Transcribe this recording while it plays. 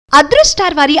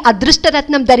అదృష్టార్ వారి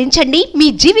అదృష్టరత్నం ధరించండి, మీ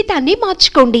జీవితాన్ని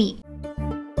మార్చుకోండి.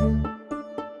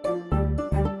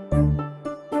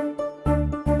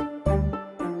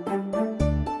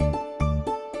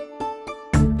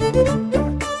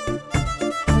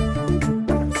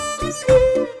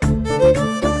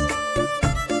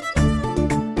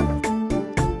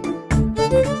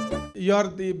 You are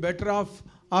the better half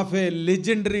of a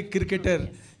legendary cricketer,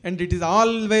 and it is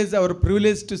always our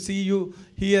privilege to see you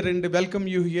here and welcome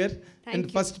you here. In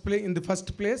the first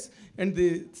place, and the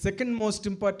second most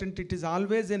important, it is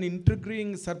always an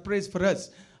intriguing surprise for us.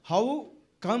 How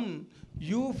come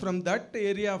you from that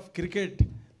area of cricket,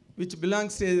 which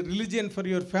belongs to a religion for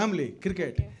your family,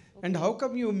 cricket, and how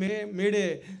come you made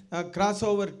a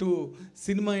crossover to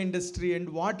cinema industry, and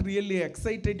what really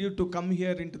excited you to come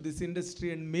here into this industry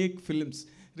and make films?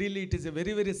 Really, it is a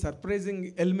very, very surprising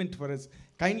element for us.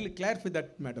 Kindly clarify that,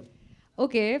 madam.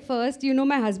 Okay, first, you know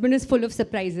my husband is full of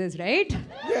surprises, right?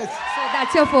 Yes. So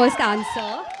that's your first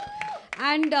answer.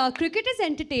 And cricket is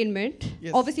entertainment.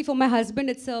 Yes. Obviously, for my husband,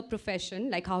 it's a profession.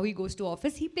 Like how he goes to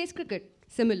office, he plays cricket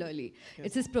similarly. Yes.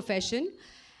 It's his profession.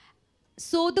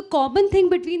 So the common thing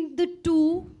between the two,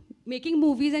 making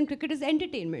movies and cricket, is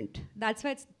entertainment. That's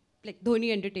why it's like Dhoni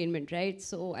entertainment, right?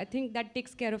 So I think that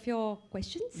takes care of your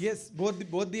questions. Yes,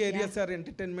 both the areas are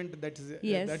entertainment. That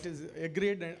is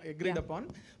agreed upon.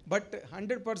 But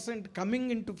 100% coming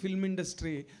into film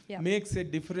industry makes a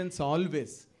difference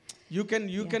always. You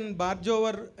can barge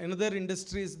over another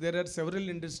industries. There are several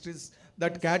industries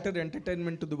that cater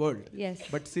entertainment to the world. Yes.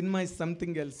 But cinema is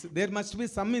something else. There must be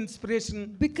some inspiration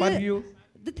because for you.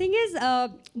 The thing is,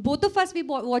 both of us, we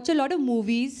watch a lot of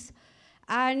movies.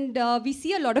 And we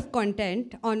see a lot of content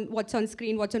on what's on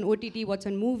screen, what's on OTT, what's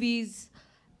on movies,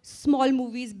 small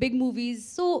movies, big movies.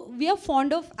 So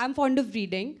I'm fond of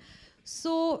reading.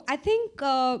 So I think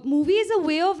movie is a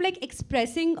way of like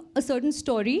expressing a certain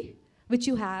story which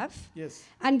you have, yes,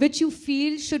 and which you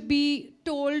feel should be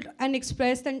told and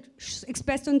expressed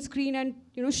on screen and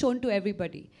shown to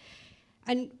everybody,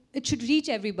 and it should reach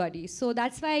everybody. So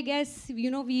that's why I guess we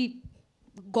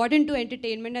got into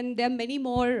entertainment, and there are many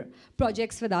more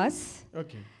projects with us.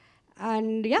 Okay.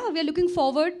 And yeah, we are looking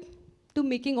forward to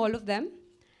making all of them.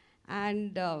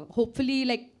 And hopefully,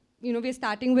 we're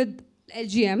starting with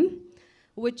LGM,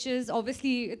 which is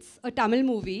obviously, it's a Tamil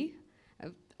movie,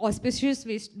 auspicious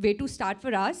way to start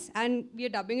for us. And we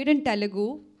are dubbing it in Telugu.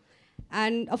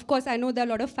 And of course, I know there are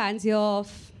a lot of fans here of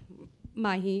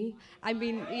Mahi. I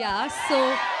mean, yeah, so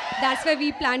that's why we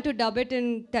plan to dub it in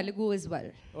Telugu as well.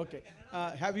 Okay.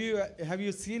 Have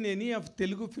you seen any of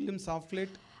Telugu films of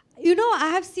late? I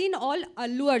have seen all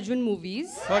Allu Arjun movies.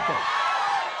 Okay.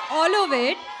 All of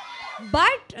it.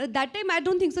 But that time, I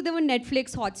don't think so. They were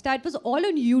Netflix, Hotstar. It was all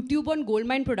on YouTube on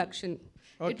Goldmine Production.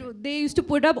 Okay. They used to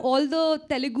put up all the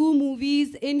Telugu movies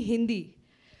in Hindi.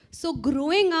 So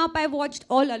growing up, I watched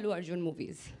all Allu Arjun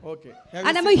movies. Okay.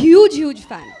 And I'm a huge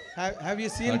fan. Have you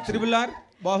seen Triple R,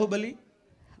 Bahubali?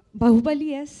 Bahubali,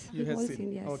 yes. You have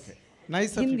seen, yes. Okay.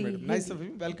 Nice of you, Hindi, madam. Nice of you.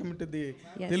 Welcome to the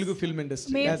Yes. Telugu film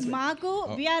industry. As well. Marco,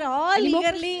 we are all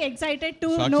eagerly excited to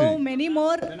Sakshi. know many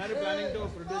more. When are you planning to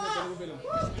produce a Telugu film?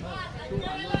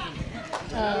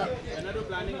 When are you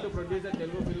planning to produce a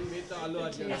Telugu film with Allu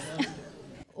Arjun?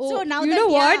 Oh, So now you that-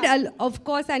 know what? yeah. Of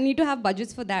course, I need to have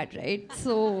budgets for that, right?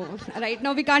 So right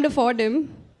now we can't afford him.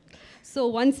 So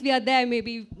once we are there,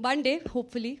 maybe one day,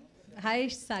 hopefully. Hi,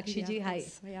 Sakshi ji. Hi.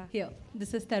 Yeah. Here. This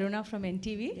is Taruna from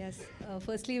NTV. Yes.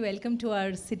 Firstly, welcome to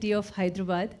our city of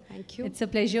Hyderabad. Thank you. It's a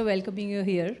pleasure welcoming you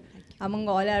here among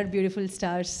all our beautiful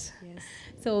stars. Yes.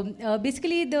 So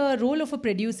basically, the role of a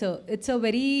producer, it's a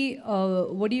very,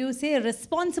 a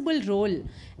responsible role.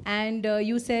 And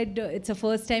you said it's a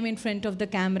first time in front of the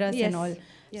cameras Yes. and all.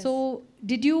 Yes. So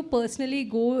did you personally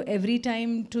go every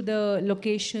time to the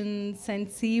locations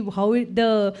and see how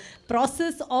the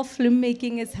process of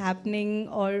filmmaking is happening,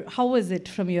 or how was it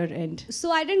from your end? So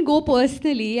I didn't go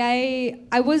personally.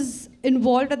 I was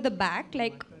involved at the back,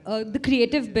 like the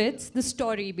creative bits, the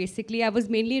story basically. I was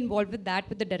mainly involved with that,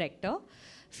 with the director.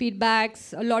 Feedbacks,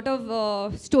 a lot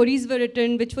of stories were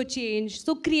written which were changed.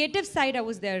 So creative side, I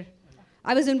was there.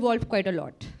 I was involved quite a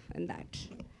lot in that.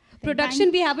 Production,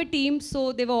 we have a team, so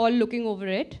they were all looking over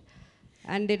it,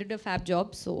 and they did a fab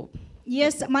job. So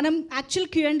Yes, manam actual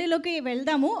Q&A loki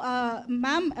veldamu.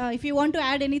 Ma'am, if you want to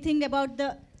add anything about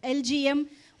the LGM,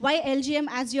 why LGM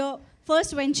as your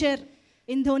first venture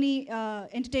in Dhoni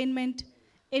Entertainment?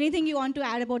 Anything you want to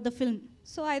add about the film?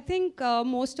 So I think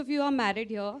most of you are married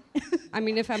here. I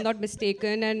mean, if I'm not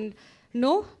mistaken, and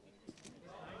no,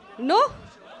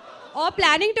 or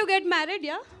planning to get married,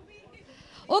 yeah.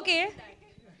 Okay,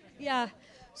 yeah.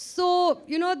 So,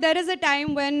 you know, there is a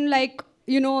time when, like,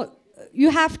 you know, you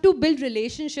have to build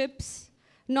relationships,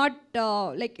 not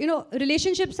like, you know,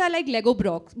 relationships are like Lego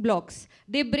blocks.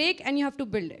 They break and you have to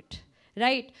build it,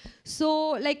 right?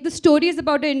 So, like, the story is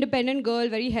about an independent girl,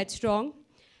 very headstrong.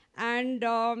 And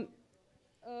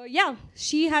yeah,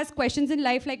 she has questions in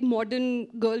life like modern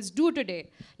girls do today.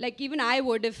 Like, even I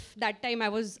would if that time I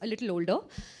was a little older.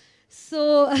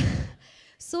 So,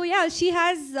 so yeah, she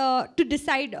has to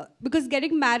decide, because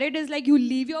getting married is like you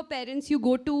leave your parents, you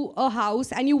go to a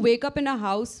house, and you wake up in a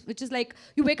house, which is like,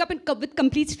 you wake up with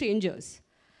complete strangers.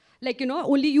 Like, you know,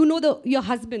 only you know your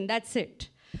husband, that's it.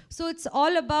 So it's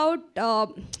all about,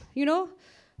 you know,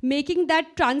 making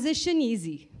that transition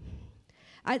easy.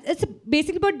 It's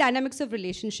basically about dynamics of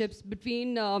relationships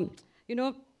between, you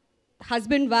know,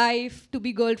 husband, wife, to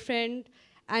be girlfriend,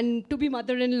 and to be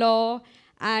mother-in-law,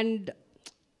 and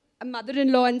a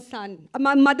mother-in-law and son,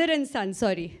 mother and son,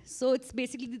 sorry. So it's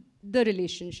basically the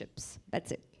relationships.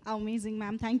 That's it. Amazing,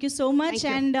 ma'am. Thank you so much.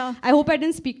 Thank you. And I hope I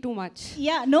didn't speak too much.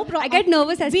 yeah, no problem. I get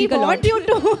nervous. I speak a lot.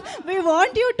 We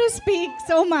want you to speak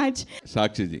so much.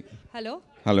 Sakshi ji. Hello.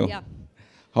 Hello. Yeah.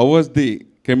 How was the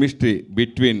chemistry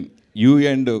between you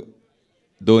and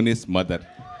Dhoni's mother?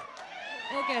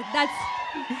 Okay, that's.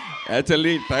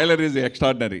 Actually, trailer is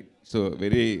extraordinary. So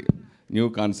very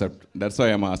new concept. That's why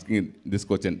I'm asking this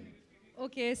question.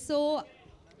 Okay, so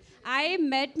I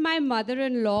met my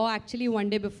mother-in-law actually one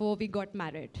day before we got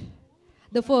married.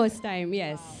 The first time,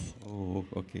 yes. Oh,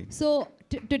 okay. So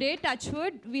today,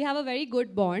 touchwood, we have a very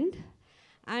good bond.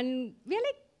 And we are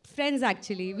like friends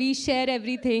actually. We share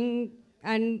everything.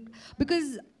 And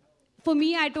because for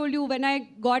me, I told you, when I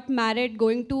got married,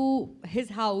 going to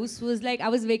his house was like, I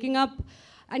was waking up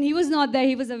and he was not there,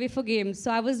 he was away for games.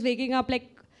 So I was waking up like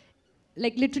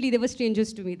literally they were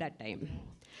strangers to me that time.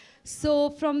 So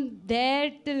from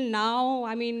there till now,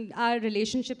 I mean, our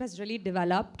relationship has really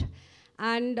developed.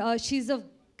 And she's of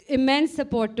immense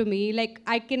support to me. Like,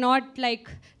 I cannot like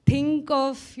think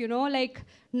of, you know, like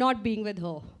not being with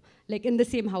her, like in the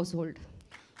same household.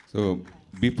 So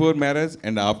before marriage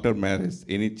and after marriage,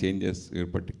 any changes your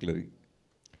particularly?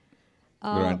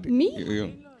 Your auntie.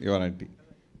 Me? Your auntie.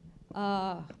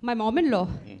 My mom-in-law.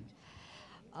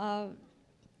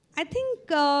 I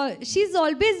think she's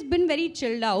always been very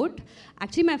chilled out.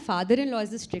 Actually, my father-in-law is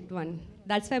the strict one.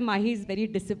 That's why Mahi is very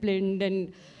disciplined,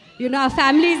 and you know, our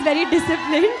family is very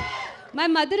disciplined. My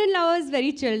mother-in-law is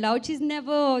very chilled out.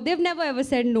 They've never ever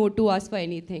said no to us for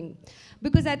anything.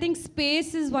 Because I think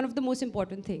space is one of the most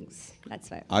important things. That's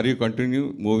why. Are you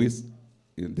continue movies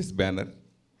in this banner?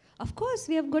 Of course,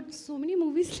 we have got so many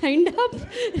movies lined up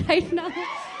right now.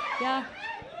 Yeah,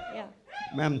 yeah.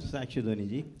 Ma'am, Sakshi Dhoni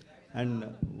ji.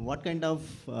 And what kind of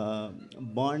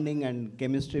bonding and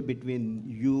chemistry between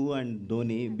you and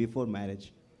Dhoni before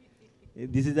marriage?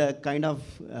 This is a kind of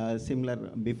similar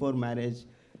before marriage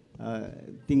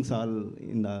things all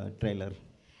in the trailer.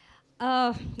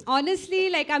 Honestly,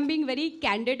 like, I'm being very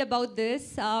candid about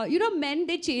this. You know, men,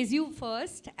 they chase you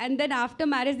first, and then after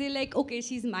marriage, they're like, okay,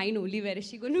 she's mine only, where is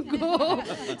she going to go?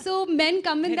 So men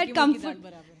come in that comfort,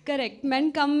 correct,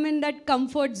 men come in that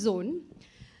comfort zone.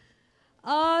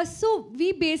 So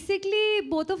we basically,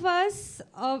 both of us,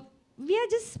 we are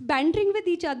just bantering with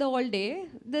each other all day.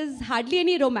 There's hardly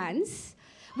any romance,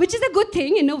 which is a good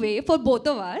thing in a way for both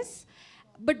of us.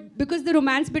 But because the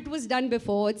romance bit was done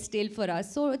before, it's stale for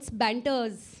us. So it's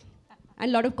banters and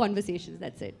a lot of conversations,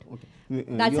 that's it. Okay.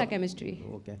 That's our chemistry.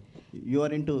 Okay. You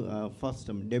are into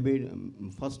first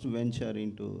first venture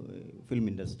into film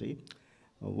industry.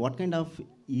 What kind of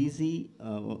easy,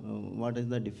 what is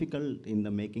the difficult in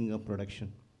the making of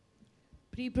production?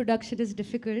 Pre-production is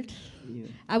difficult. Yeah.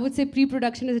 I would say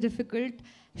pre-production is difficult.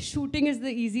 Shooting is the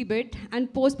easy bit.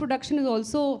 And post-production is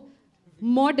also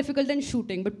more difficult than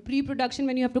shooting. But pre-production,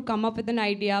 when you have to come up with an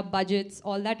idea, budgets,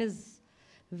 all that is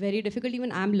very difficult.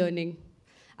 Even I'm learning.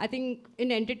 I think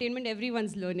in entertainment,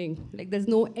 everyone's learning. Like, there's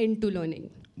no end to learning.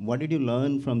 What did you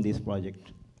learn from this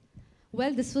project?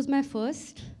 Well, this was my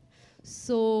first.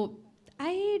 So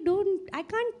I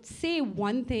can't say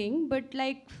one thing, but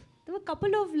like there were a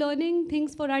couple of learning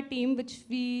things for our team which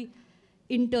we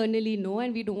internally know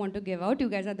and we don't want to give out. You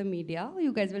guys are the media.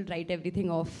 You guys will write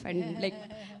everything off and like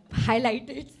highlight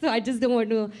it. So I just don't want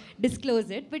to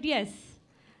disclose it. But yes,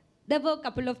 there were a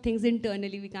couple of things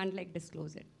internally. We can't like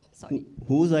disclose it. Sorry.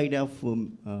 Whose idea of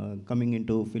coming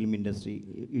into film industry?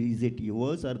 Is it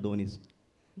yours or Dhoni's?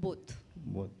 Both.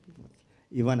 Both.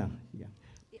 Ivana, yeah.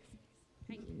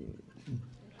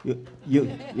 You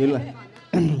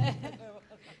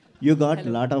you got a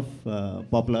lot of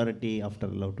popularity after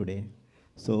Love Today.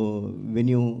 So when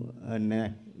you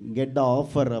get the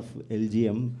offer of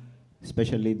LGM,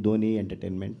 especially Dhoni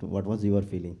Entertainment? What was your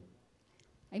feeling?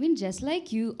 I mean, just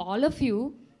like you, all of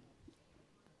you,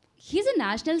 he's a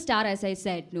national star, as I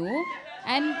said, no?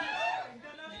 And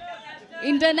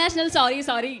international,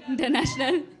 sorry,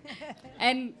 international.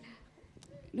 And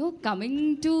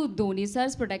coming to Dhoni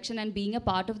sir's production and being a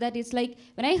part of that, it's like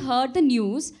when I heard the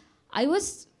news, I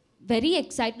was very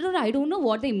excited, or I don't know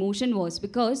what the emotion was,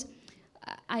 because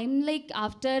I'm like,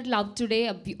 after Love Today,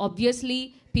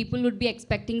 obviously people would be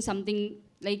expecting something.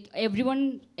 Like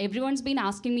everyone's been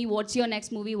asking me, what's your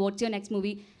next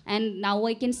movie? And now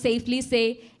I can safely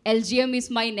say LGM is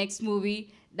my next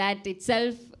movie. That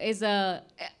itself is I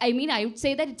would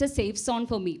say that it's a safe zone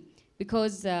for me,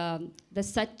 because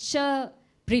there's such a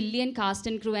brilliant cast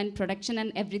and crew and production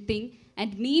and everything.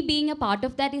 And me being a part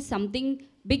of that is something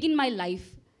big in my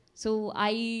life. So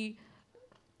I'm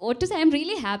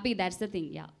really happy, that's the thing,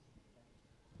 yeah.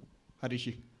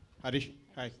 Harish,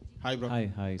 hi bro.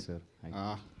 Hi sir.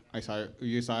 Hi. I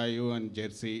saw you on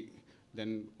Jersey.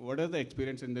 Then what is the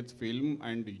experience in this film,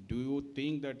 and do you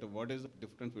think that what is the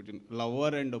difference between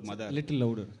lover and mother? A little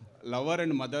louder. Lover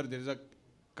and mother, there is a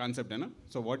concept, no?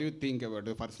 So what do you think about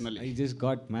it personally? I just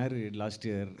got married last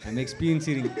year. I'm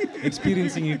experiencing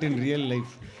it in real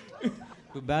life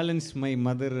to balance my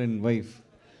mother and wife.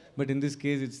 But in this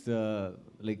case, it's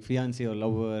like fiancé or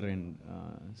lover, and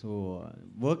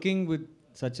working with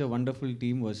such a wonderful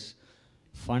team was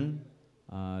fun.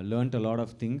 Learned a lot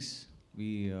of things.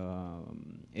 We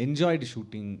enjoyed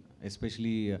shooting,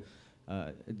 especially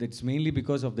that's mainly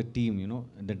because of the team,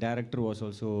 The director was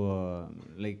also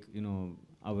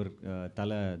our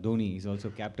Tala Dhoni is also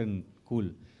Captain Cool.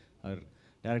 Our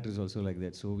director is also like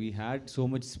that. So we had so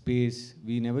much space.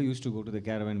 We never used to go to the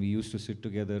caravan. We used to sit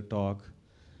together, talk.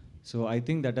 So I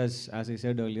think that has, as I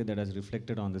said earlier, that has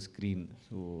reflected on the screen.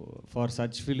 So for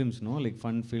such films, like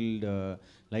fun-filled,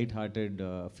 light-hearted,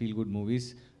 feel-good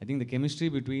movies, I think the chemistry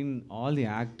between all the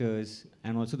actors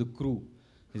and also the crew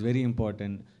is very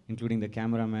important, including the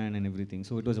cameraman and everything.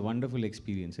 So it was a wonderful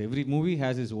experience. Every movie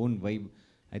has its own vibe.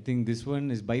 I think this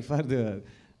one is by far the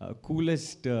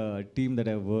coolest team that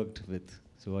I've worked with.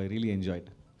 So I really enjoyed.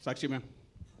 Sakshi ma'am.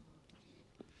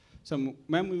 So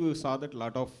ma'am, you saw that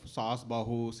lot of Saas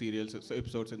Bahu serials,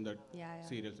 episodes in that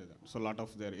serials. So a lot of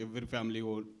every family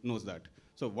who knows that.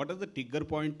 So what is the trigger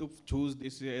point to choose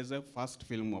this as a first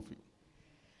film of you?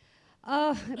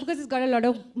 Because it's got a lot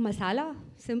of masala,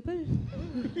 simple.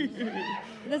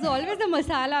 There's always the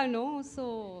masala, no?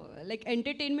 So, like,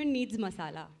 entertainment needs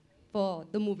masala for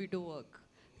the movie to work.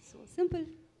 So, simple.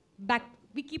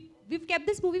 We've kept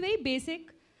this movie very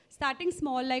basic, starting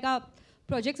small, like our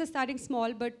projects are starting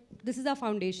small, but this is our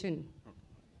foundation.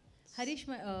 Harish,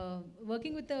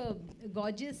 working with a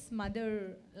gorgeous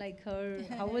mother like her,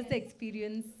 how was the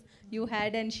experience you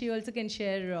had? And she also can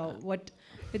share what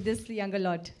with this younger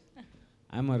lot.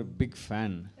 I'm a big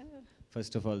fan,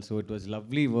 first of all. So it was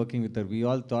lovely working with her. We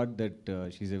all thought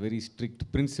that she's a very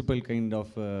strict principal kind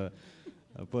of a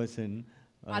person.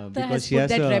 Atta has put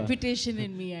that reputation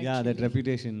in me, actually. Yeah, that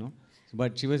reputation, no?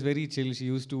 But she was very chill. She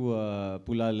used to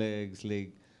pull our legs,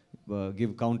 like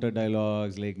give counter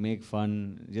dialogues, like make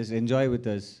fun, just enjoy with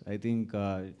us. I think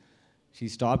she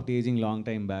stopped aging long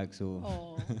time back,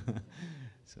 so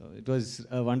so it was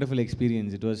a wonderful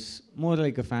experience. It was more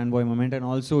like a fanboy moment, and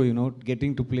also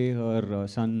getting to play her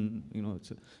son.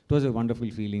 It was a wonderful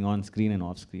feeling on screen and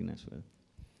off screen as well.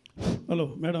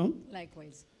 Hello, madam.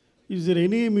 Likewise. Is there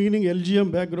any meaning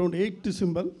LGM background 8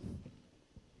 symbol?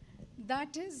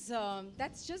 That is,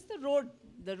 that's just the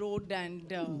road,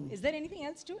 and is there anything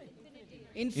else to it?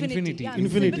 Infinity. Yeah,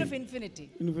 Infinity. Symbol of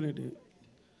infinity. Infinity.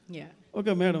 Yeah.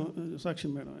 Okay, madam,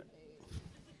 Sakshi, madam.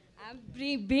 I'm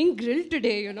being grilled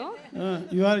today,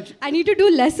 You are. I need to do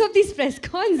less of these press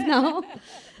cons now.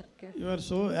 Okay. You are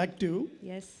so active.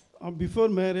 Yes. Before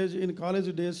marriage, in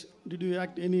college days, did you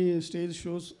act any stage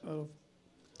shows?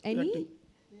 Any?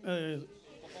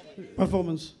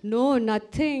 Performance? No,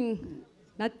 nothing.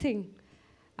 Nothing.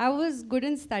 I was good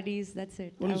in studies, that's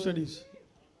it. Only studies?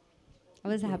 I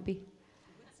was happy.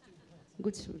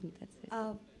 Good student, that's it.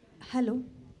 Hello.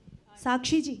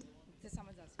 Sakshi ji.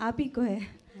 आप ही को है.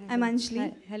 I'm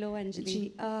Anjali. Hello,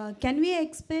 Anjali. Can we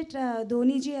expect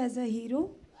Dhoni ji as a hero?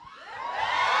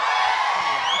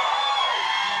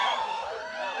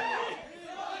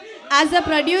 As a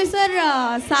producer,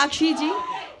 Sakshi ji.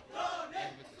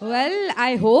 Well,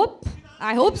 I hope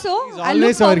so. He's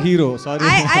always our hero. Sorry.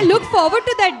 I look forward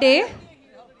to that day.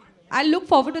 I'll look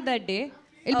forward to that day.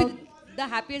 It'll be the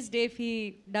happiest day if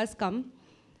he does come.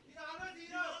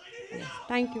 Yes,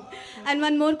 thank you. And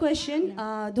one more question.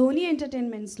 Dhoni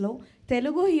Entertainments lo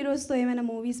Telugu heroes to emana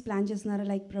movies plan chestunara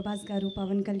like Prabhas garu,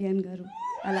 Pavan Kalyan garu.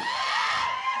 Ala.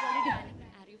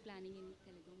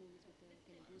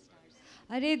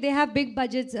 Arey, they have big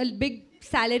budgets, a big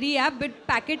salary, yeah, but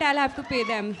packet I'll have to pay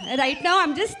them. Right now,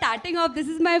 I'm just starting off. This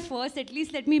is my first. At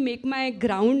least let me make my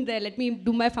ground there. Let me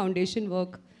do my foundation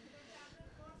work.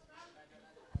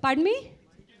 Pardon me?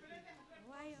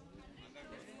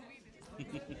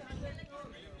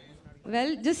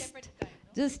 Well, just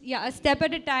yeah, a step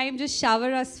at a time. Just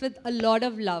shower us with a lot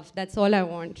of love. That's all I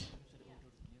want.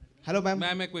 Hello, ma'am.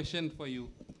 Ma'am, a question for you.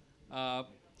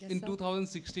 In sir.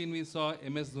 2016, we saw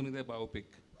MS Dhoni, the biopic,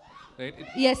 right?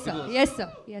 Yes, it sir. was- Yes,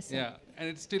 sir. Yes, sir. Yeah, and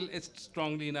it's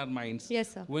strongly in our minds.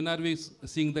 Yes, sir. When are we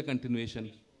seeing the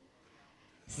continuation?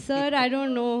 Sir, I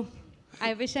don't know.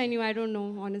 I wish I knew. I don't know,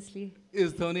 honestly.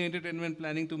 Is Dhoni Entertainment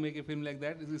planning to make a film like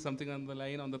that? Is there something on the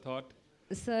line, on the thought?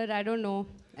 Sir, I don't know.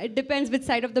 It depends which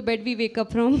side of the bed we wake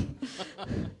up from.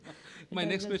 My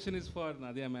next question is for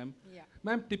Nadia, ma'am. Yeah.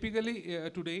 Ma'am, typically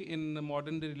today in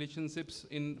modern day relationships,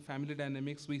 in family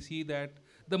dynamics, we see that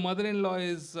the mother-in-law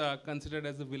is considered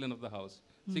as the villain of the house.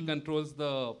 She controls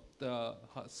the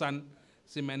son.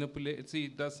 She manipulates. She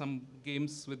does some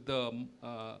games with the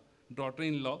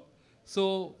daughter-in-law.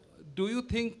 So, do you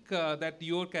think that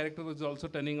your character is also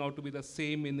turning out to be the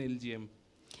same in LGM?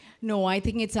 No, I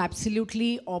think it's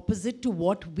absolutely opposite to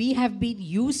what we have been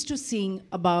used to seeing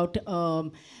about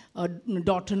a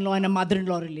daughter-in-law and a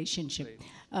mother-in-law relationship.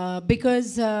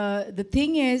 Because the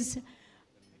thing is,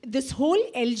 this whole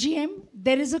LGM,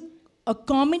 there is a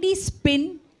comedy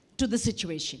spin to the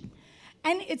situation.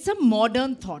 And it's a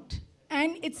modern thought.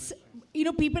 And it's,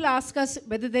 people ask us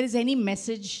whether there is any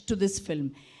message to this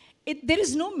film. There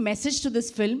is no message to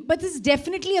this film, but it's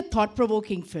definitely a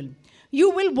thought-provoking film. You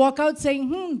will walk out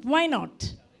saying, why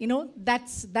not?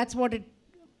 That's what it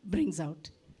brings out.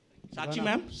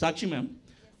 Sakshi ma'am,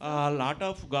 a lot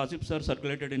of gossips are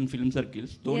circulated in film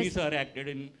circles. Dhoni Yes. sir acted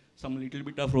in some little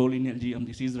bit of role in LGM.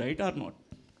 This is right or not?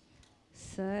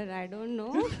 Sir, I don't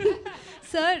know.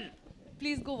 Sir,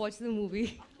 please go watch the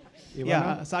movie.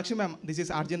 Yeah, Sakshi ma'am, this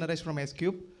is Arjun Naresh from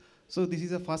S-Cube. So this is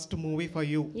the first movie for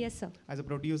you. Yes, sir. As a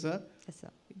producer. Yes, sir.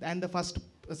 And the first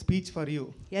speech for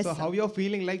you. Yes, so sir. how you're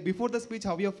feeling, like before the speech,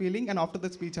 how you're feeling, and after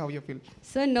the speech, how you feel?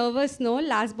 Sir, nervous, no?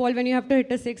 Last ball, when you have to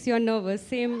hit a 6, you're nervous.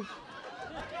 Same.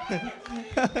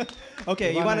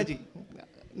 Okay, Ivana ji,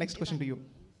 next question to you.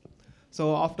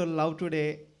 So after Love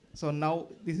Today, so now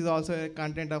this is also a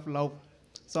content of love.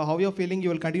 So how you're feeling, you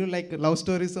will continue like love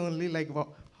stories only, like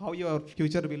how your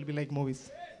future will be like movies?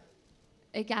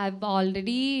 Like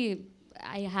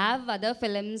I have other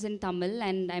films in Tamil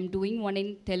and I'm doing one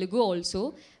in Telugu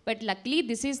also. But luckily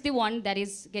this is the one that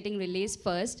is getting released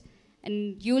first.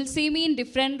 And you'll see me in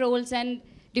different roles and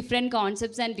different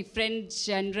concepts and different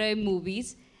genre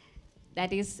movies.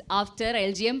 That is after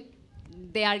LGM,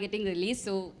 they are getting released.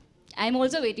 So I'm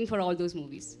also waiting for all those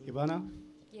movies. Ivana?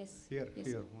 Yes. Here.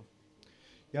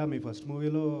 Yeah me first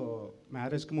మూవీలో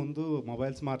మ్యారేజ్కి ముందు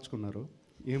mobiles మార్చుకున్నారు.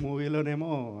 ఈ మూవీలోనేమో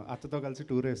అత్తతో కలిసి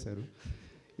tour వేశారు.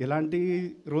 ఎలాంటి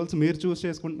roles మీరు చూస్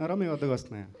చేసుకుంటున్నారో మీ వద్దకు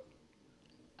వస్తున్నాయా?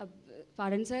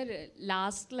 Pardon sir,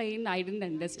 last line I didn't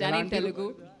understand in Telugu.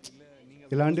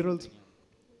 ఎలాంటి roles?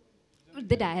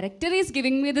 The director is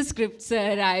giving me the script, sir.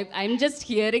 I'm just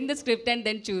hearing the script and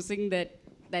then choosing that.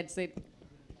 That's it.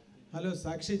 Hello,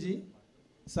 Sakshi ji.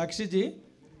 Sakshi ji,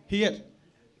 here.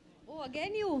 Oh,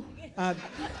 again you?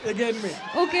 Again me.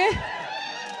 Okay.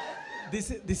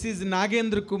 This is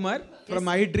Nagendra Kumar from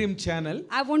iDream channel.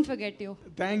 I won't forget you.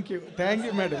 Thank you,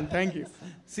 madam. Thank you.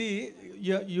 See,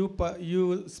 you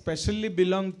specially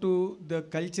belong to the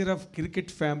culture of cricket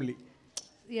family.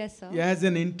 Yes, sir. As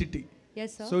an entity.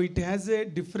 Yes, sir. So it has a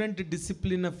different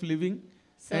discipline of living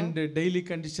and daily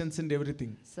conditions and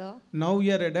everything. Sir. Now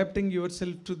you are adapting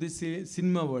yourself to this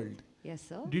cinema world. Yes,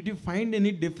 sir. Did you find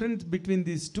any difference between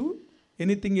these two?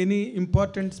 Anything, any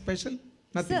important, special?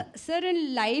 Nothing. Sir, in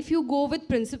life you go with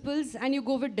principles and you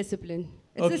go with discipline.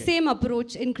 It's the Okay. same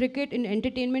approach in cricket, in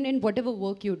entertainment, in whatever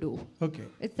work you do. Okay.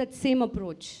 It's that same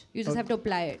approach. You just have to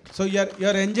apply it. So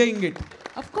you're enjoying it.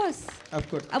 Of course. Of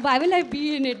course. Why will I be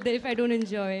in it if I don't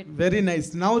enjoy it? Very nice.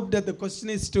 Now that the question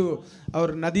is to our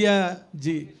Nadia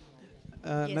ji.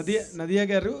 Yes. Nadia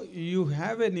garu, you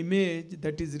have an image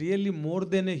that is really more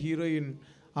than a heroine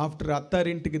after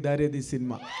Attarintiకి Daredi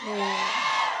cinema.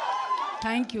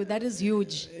 Thank you. That is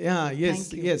huge. Yeah, yes,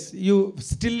 Thank you. yes. You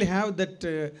still have that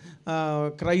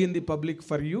cry in the public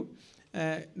for you.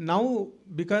 Now,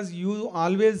 because you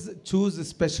always choose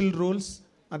special roles,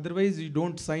 otherwise you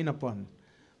don't sign upon.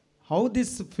 How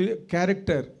this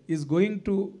character is going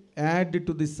to add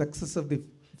to the success of the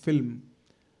film?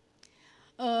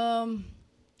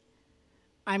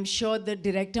 I'm sure the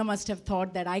director must have thought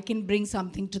that I can bring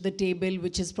something to the table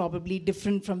which is probably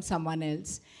different from someone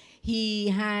else. He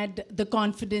had the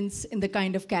confidence in the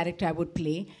kind of character I would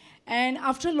play. And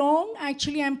after long,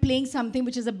 actually, I'm playing something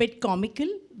which is a bit comical,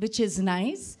 which is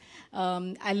nice.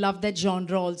 I love that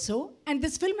genre also. And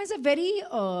this film has a very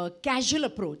casual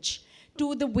approach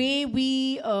to the way we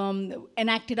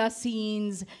enacted our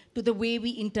scenes, to the way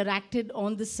we interacted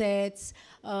on the sets.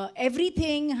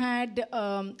 Everything had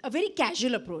a very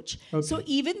casual approach. Okay. So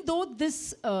even though this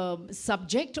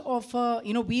subject of,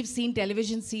 we've seen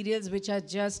television serials which are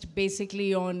just basically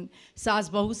on Saas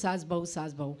Bahu, Saas Bahu,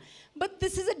 Saas Bahu. But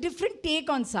this is a different take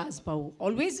on Saas Bahu.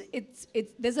 Always,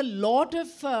 there's a lot of,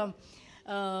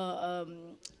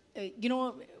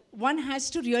 one has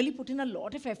to really put in a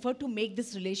lot of effort to make this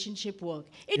relationship work.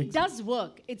 It does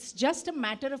work. It's just a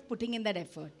matter of putting in that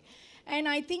effort. And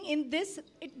I think in this,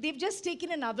 they've just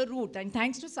taken another route. And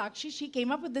thanks to Sakshi, she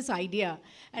came up with this idea.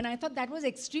 And I thought that was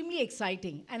extremely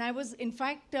exciting. And I was, in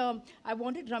fact, I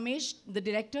wanted Ramesh, the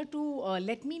director, to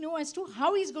let me know as to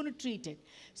how he's going to treat it.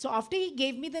 So after he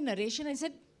gave me the narration, I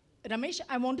said, Ramesh,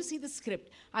 I want to see the script.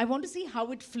 I want to see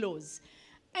how it flows.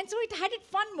 And so it had its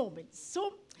fun moments.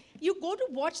 So you go to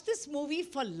watch this movie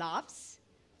for laughs,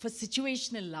 for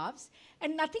situational laughs,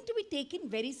 and nothing to be taken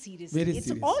very seriously. Very it's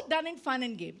serious. all done in fun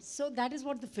and games. So that is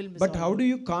what the film is But all how about. do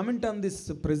you comment on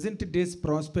this present day's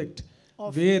prospect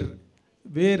Of-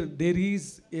 where there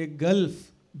is a gulf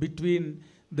between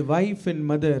the wife and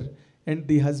mother, and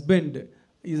the husband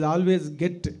is always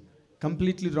get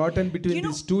completely rotten between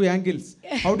these two angles?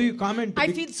 How do you comment? I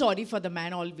feel sorry for the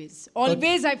man always.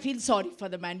 Always I feel sorry for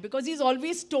the man because he's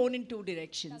always torn in two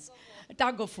directions.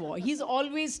 Tug of war. He's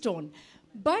always torn.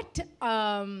 But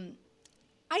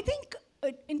I think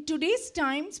in today's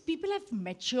times, people have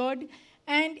matured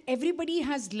and everybody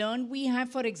has learned. We have,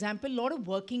 for example, a lot of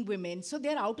working women. So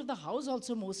they're out of the house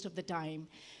also most of the time.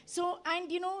 So,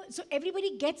 and so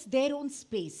everybody gets their own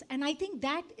space. And I think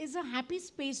that is a happy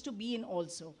space to be in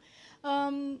also.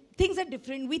 Things are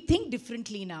different. We think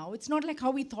differently now. It's not like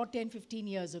how we thought 10, 15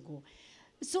 years ago.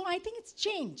 So I think it's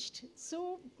changed. So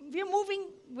we're moving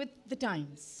with the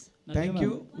times. Thank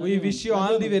you. We wish you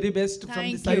all the very best from the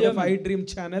Thank side you. of iDream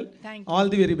channel. Thank you. All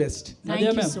the very best. Thank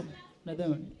you so much.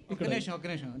 ఒక్క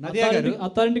నిమిషం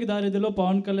అత్తారింటికి దారిదిలో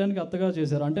పవన్ కళ్యాణ్కి అత్తగా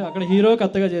చేశారు అంటే అక్కడ హీరోకి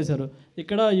అత్తగా చేశారు,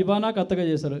 ఇక్కడ ఇవానాకి అత్తగా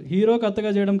చేశారు. హీరోకి అత్తగా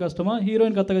చేయడం కష్టమా,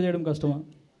 హీరోయిన్కి అత్తగా చేయడం కష్టమా?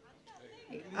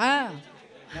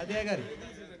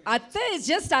 Atta is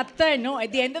just Atta, no.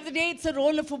 At the end of the day, it's a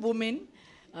role of a woman.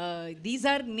 These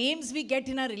are names we get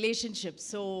in our relationship.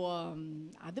 So,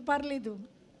 adu parledu.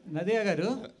 Nadia గారు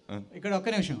ఇక్కడ ఒక్క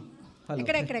నిమిషం.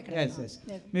 ఇక్కడ. Yes.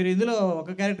 మీరు ఇందులో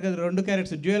ఒక క్యారెక్టర్ కదా, రెండు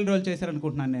క్యారెక్టర్స్ డ్యూయల్ రోల్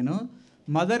చేశారనుకుంటున్నాను నేను.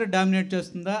 మదర్ డామినేట్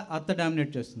చేస్తుందా, అత్త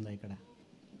డామినేట్ చేస్తుందా ఇక్కడ?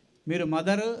 మీరు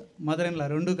మదర్ ఇన్ లా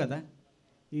రెండు కదా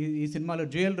ఈ సినిమాలో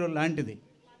డ్యూయల్ రోల్ లాంటిది.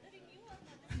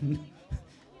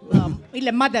 ಇಲ್ಲ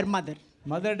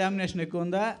ಮದರ್ డామినేషన్ ఎక్కువ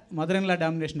ఉందా, మదర్ ఇన్ లా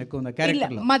డామినేషన్ ఎక్కువ ఉందా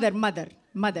క్యారెక్టర్లో?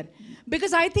 mother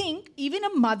because I think even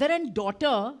a mother and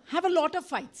daughter have a lot of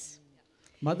fights.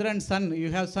 Mother and son, you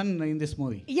have son in this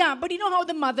movie. Yeah, but you know how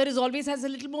the mother is always has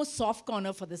a little more soft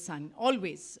corner for the son,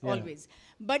 always.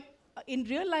 But in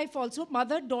real life also,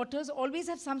 mother-daughters always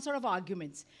have some sort of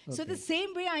arguments. So the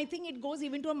same way I think it goes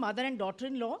even to a mother and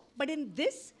daughter-in-law, but in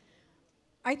this,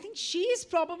 I think she is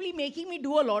probably making me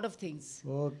do a lot of things.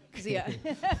 Okay. So, yeah.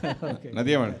 Okay.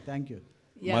 Nadia madam. Thank you.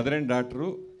 Yeah. Mother and daughter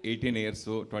 18 years,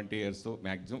 20 years,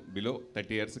 maximum below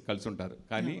 30 years కలిసి ఉంటారు.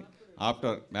 కానీ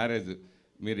after marriage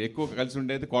మీరు ఎక్కువ కలిసి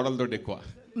ఉండేది కోడలతో ఎక్కువ.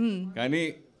 కానీ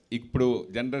ఇప్పుడు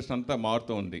జనరేషన్ అంతా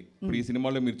మారుతూ ఉంది. ఇప్పుడు ఈ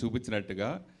సినిమాలో మీరు చూపించినట్టుగా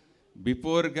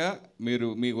బిఫోర్గా మీరు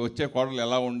మీకు వచ్చే కోడలు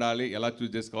ఎలా ఉండాలి, ఎలా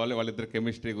చూస్ చేసుకోవాలి, వాళ్ళిద్దరు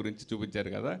కెమిస్ట్రీ గురించి చూపించారు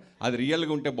కదా, అది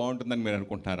రియల్గా ఉంటే బాగుంటుందని మీరు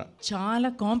అనుకుంటారా? చాలా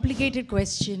కాంప్లికేటెడ్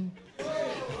క్వశ్చన్.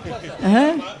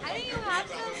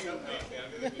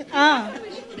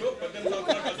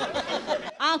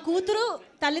 ఆ కూతురు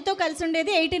తల్లితో కలిసి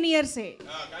ఉండేది 18 ఇయర్సే.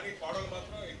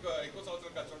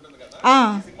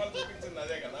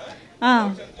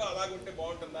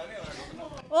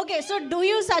 Okay, so do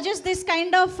you suggest this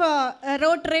kind of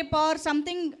road trip or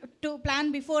something to plan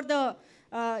before the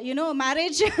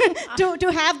marriage to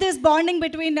have this bonding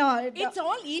between it's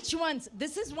all each one's.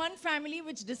 This is one family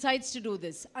which decides to do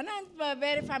this, and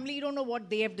where a family, you don't know what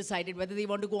they have decided, whether they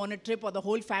want to go on a trip or the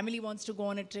whole family wants to go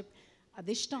on a trip.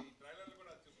 Adishtam.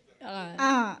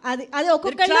 అది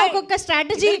ఒక్కొక్కళ్ళు ఒక్కొక్క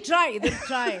strategy.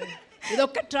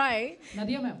 ఇదొక్క try.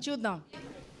 Nadia ma'am, చూద్దాం.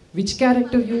 which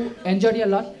character you enjoyed a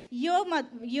lot? Your bond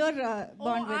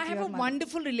with I have a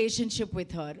wonderful relationship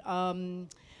with her.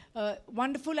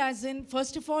 Wonderful as in,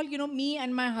 first of all, me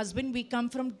and my husband, we come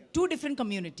from two different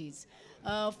communities.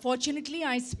 Fortunately,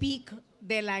 I speak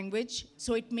their language,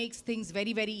 so it makes things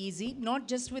very, very easy, not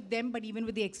just with them, but even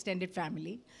with the extended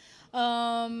family.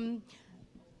 One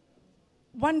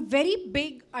very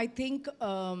big, I think,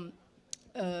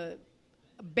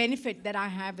 benefit that I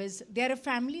have is they're a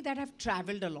family that have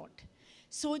traveled a lot.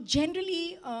 So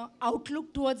generally,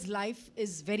 outlook towards life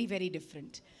is very, very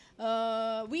different.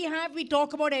 We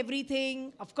talk about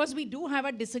everything. Of course, we do have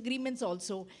our disagreements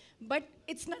also, but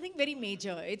it's nothing very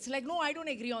major. It's like, no, I don't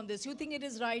agree on this. You think it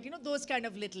is right. You know, those kind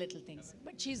of little things.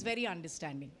 But she's very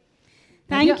understanding.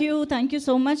 Thank you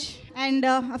so much. And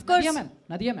of course,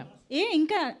 Nadia ma'am.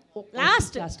 Inka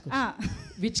last question.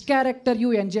 Which character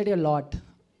you enjoyed a lot?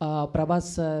 Prabhas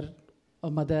sir,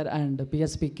 mother, and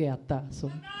PSPK Atta.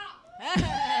 So.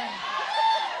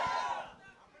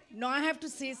 Now I have to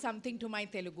say something to my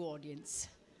Telugu audience.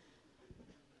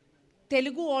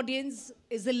 Telugu audience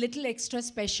is a little extra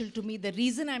special to me. The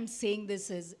reason I'm saying this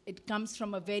is it comes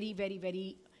from a very, very,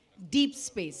 very deep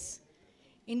space.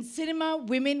 In cinema,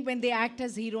 women, when they act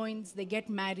as heroines, they get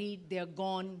married, they are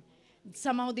gone.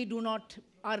 Somehow they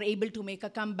are able to make a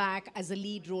comeback as a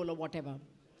lead role or whatever.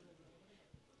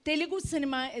 Telugu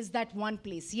cinema is that one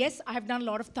place. Yes, I have done a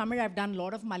lot of Tamil, I've done a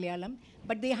lot of Malayalam,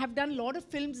 but they have done a lot of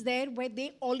films there where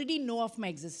they already know of my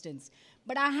existence.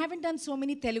 But I haven't done so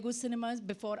many Telugu cinemas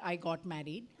before I got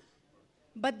married.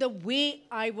 But the way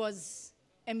I was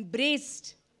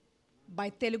embraced by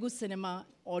Telugu cinema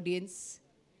audience,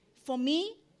 for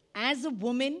me, as a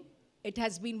woman, it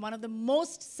has been one of the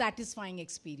most satisfying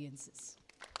experiences.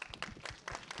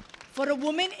 For a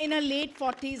woman in her late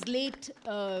 40s,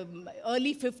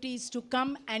 early 50s to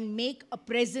come and make a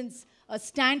presence, a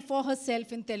stand for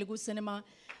herself in Telugu cinema,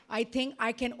 I think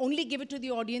I can only give it to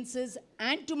the audiences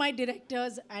and to my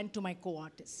directors and to my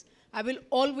co-artists. I will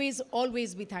always,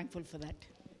 always be thankful for that.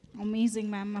 Amazing,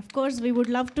 ma'am. Of course, we would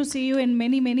love to see you in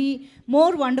many, many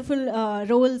more wonderful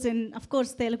roles in, of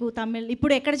course, Telugu, Tamil.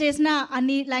 Ippudu ekkada chesina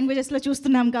anni languages lo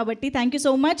chustunnam kabatti. Thank you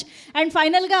so much. And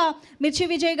final ga, Mirchi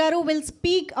Vijay garu will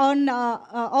speak on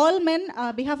all men,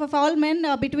 behalf of all men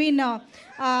between,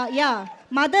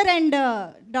 mother and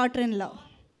daughter-in-law.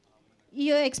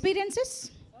 Your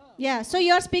experiences? Yeah. So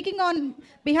you are speaking on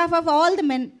behalf of all the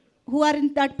men who are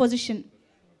in that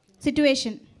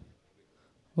situation.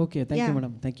 Okay, thank you,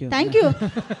 madam. Thank you. Thank you.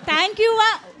 Thank you.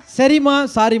 Sarima,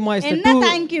 Sarima is the two.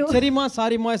 Thank you. Sarima,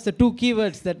 Sarima is the two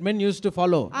keywords that men used to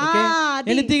follow.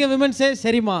 Okay. Anything a woman says,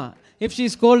 Sarima. If she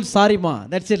is called Sarima,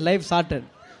 that's it. Life sorted.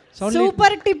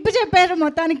 Super tip chepparu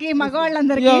mottaniki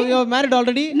magavallandariki. You are married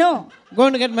already? No.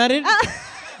 Going to get married?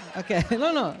 Okay. No,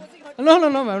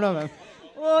 ma'am.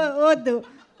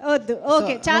 వద్దు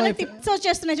okay చాలా tips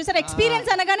వచ్చేస్తున్నాయి చూసారు experience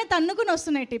అనగానే తన్నుకుని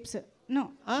వస్తున్నాయి tips no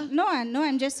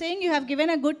I'm just saying you have given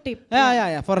a good tip.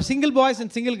 Yeah, for single boys and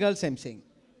single girls I'm saying.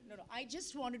 I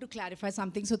just wanted to clarify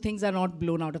something so things are not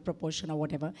blown out of proportion or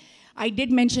whatever. I did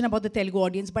mention about the Telugu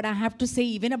audience, but I have to say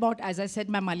even about, as I said,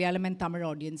 my Malayalam and Tamil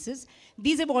audiences.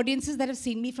 These are audiences that have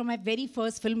seen me from my very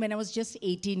first film when I was just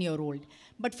 18-year-old.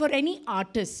 But for any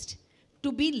artist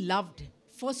to be loved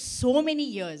for so many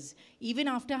years, even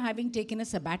after having taken a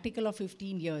sabbatical of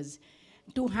 15 years,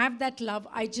 to have that love,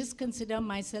 I just consider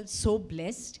myself so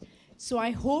blessed. So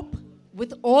I hope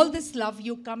with all this love,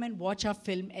 you come and watch our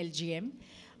film, LGM.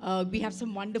 We have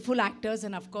some wonderful actors,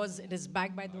 and of course, it is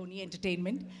backed by Dhoni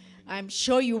Entertainment. I'm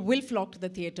sure you will flock to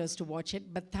the theaters to watch it.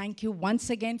 But thank you once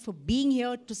again for being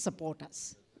here to support us.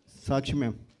 Sakshi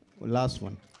ma'am, last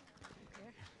one.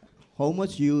 How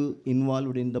much you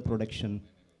involved in the production?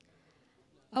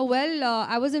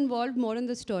 I was involved more in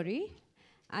the story.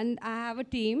 And I have a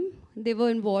team. They were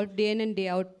involved day in and day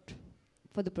out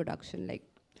for the production.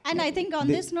 And I think on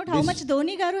this note, how much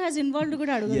Dhoni garu has involved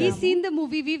kuda adugudamu. He's seen the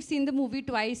movie. We've seen the movie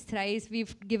twice, thrice.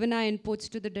 We've given our inputs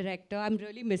to the director. I'm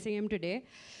really missing him today.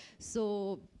 So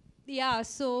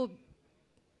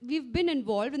we've been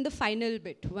involved in the final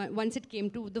bit, once it came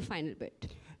to the final bit.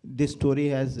 This story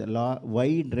has a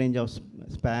wide range of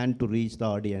span to reach the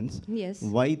audience. Yes.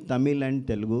 Why Tamil and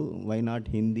Telugu? Why not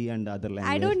Hindi and other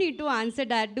languages? I don't need to answer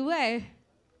that, do I?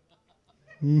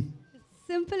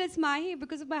 Simple, it's Mahi,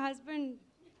 because of my husband.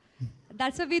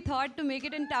 That's what we thought, to make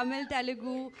it in Tamil,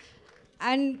 Telugu.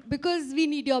 And because we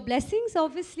need your blessings,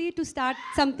 obviously, to start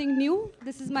something new.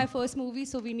 This is my first movie,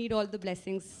 so we need all the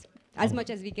blessings. As much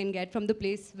as we can get from the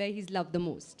place where he's loved the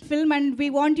most. Film, and we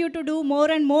want you to do more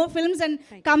and more films and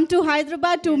come to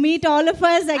Hyderabad to meet all of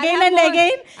us again and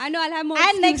again. I know I'll have more.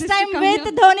 And next time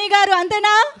with Dhoni garu,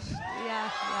 antena? Yeah.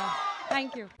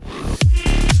 Thank you.